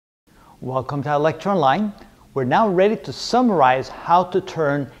Welcome to our lecture online. We're now ready to summarize how to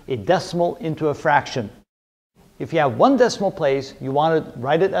turn a decimal into a fraction. If you have one decimal place, you want to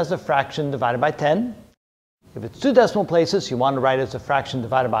write it as a fraction divided by 10. If it's two decimal places, you want to write it as a fraction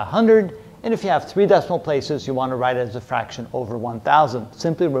divided by 100. And if you have three decimal places, you want to write it as a fraction over 1,000.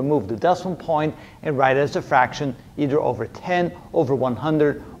 Simply remove the decimal point and write it as a fraction either over 10, over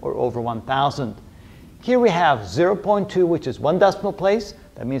 100, or over 1,000. Here we have 0.2, which is one decimal place.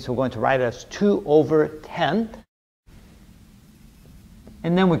 That means we're going to write it as 2 over 10.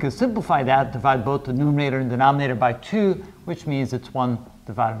 And then we can simplify that, divide both the numerator and denominator by 2, which means it's 1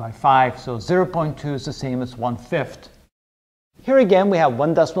 divided by 5. So 0.2 is the same as 1/5. Here again, we have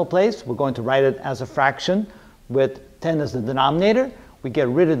one decimal place. We're going to write it as a fraction with 10 as the denominator. We get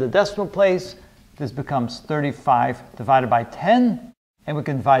rid of the decimal place. This becomes 35 divided by 10. And we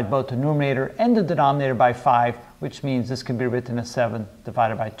can divide both the numerator and the denominator by 5, which means this can be written as 7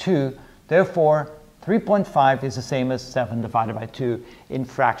 divided by 2. Therefore, 3.5 is the same as 7 divided by 2 in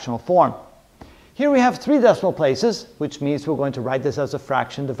fractional form. Here we have three decimal places, which means we're going to write this as a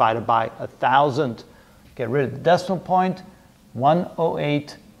fraction divided by 1,000. Get rid of the decimal point,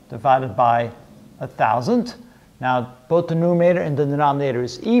 108 divided by 1,000. Now, both the numerator and the denominator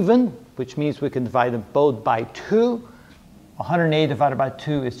is even, which means we can divide them both by 2. 108 divided by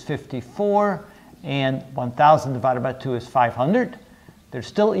 2 is 54, and 1,000 divided by 2 is 500. They're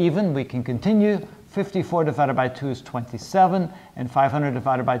still even. We can continue. 54 divided by 2 is 27, and 500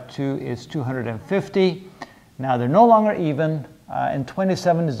 divided by 2 is 250. Now they're no longer even, and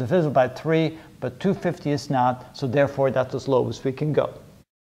 27 is divisible by 3, but 250 is not, so therefore that's as low as we can go.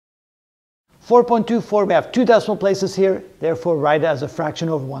 4.24, we have two decimal places here, therefore write it as a fraction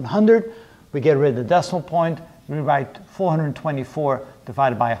over 100. We get rid of the decimal point. We write 424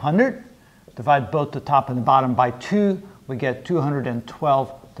 divided by 100. Divide both the top and the bottom by 2. We get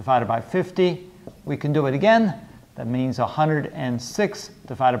 212 divided by 50. We can do it again. That means 106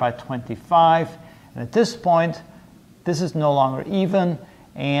 divided by 25. And at this point, this is no longer even,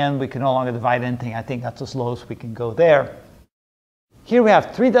 and we can no longer divide anything. I think that's as low as we can go there. Here we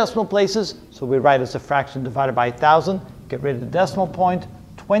have three decimal places, so we write as a fraction divided by 1,000. Get rid of the decimal point.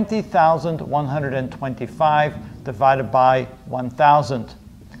 20,125 divided by 1,000.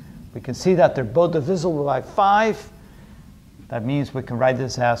 We can see that they're both divisible by 5. That means we can write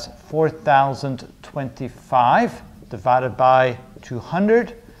this as 4,025 divided by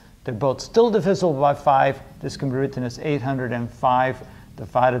 200. They're both still divisible by 5. This can be written as 805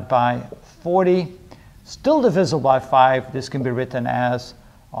 divided by 40. Still divisible by 5. This can be written as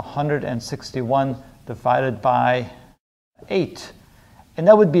 161 divided by 8. And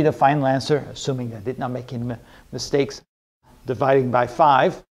that would be the final answer, assuming I did not make any mistakes. Dividing by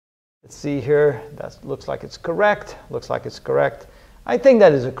 5. Let's see here. That looks like it's correct. Looks like it's correct. I think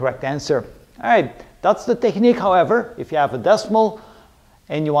that is a correct answer. All right. That's the technique, however. If you have a decimal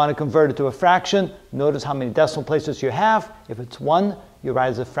and you want to convert it to a fraction, notice how many decimal places you have. If it's 1, you write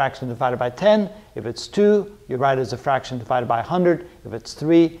as a fraction divided by 10. If it's 2, you write it as a fraction divided by 100. If it's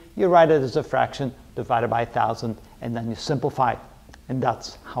 3, you write it as a fraction divided by 1,000, and then you simplify. And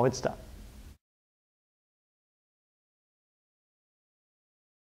that's how it's done.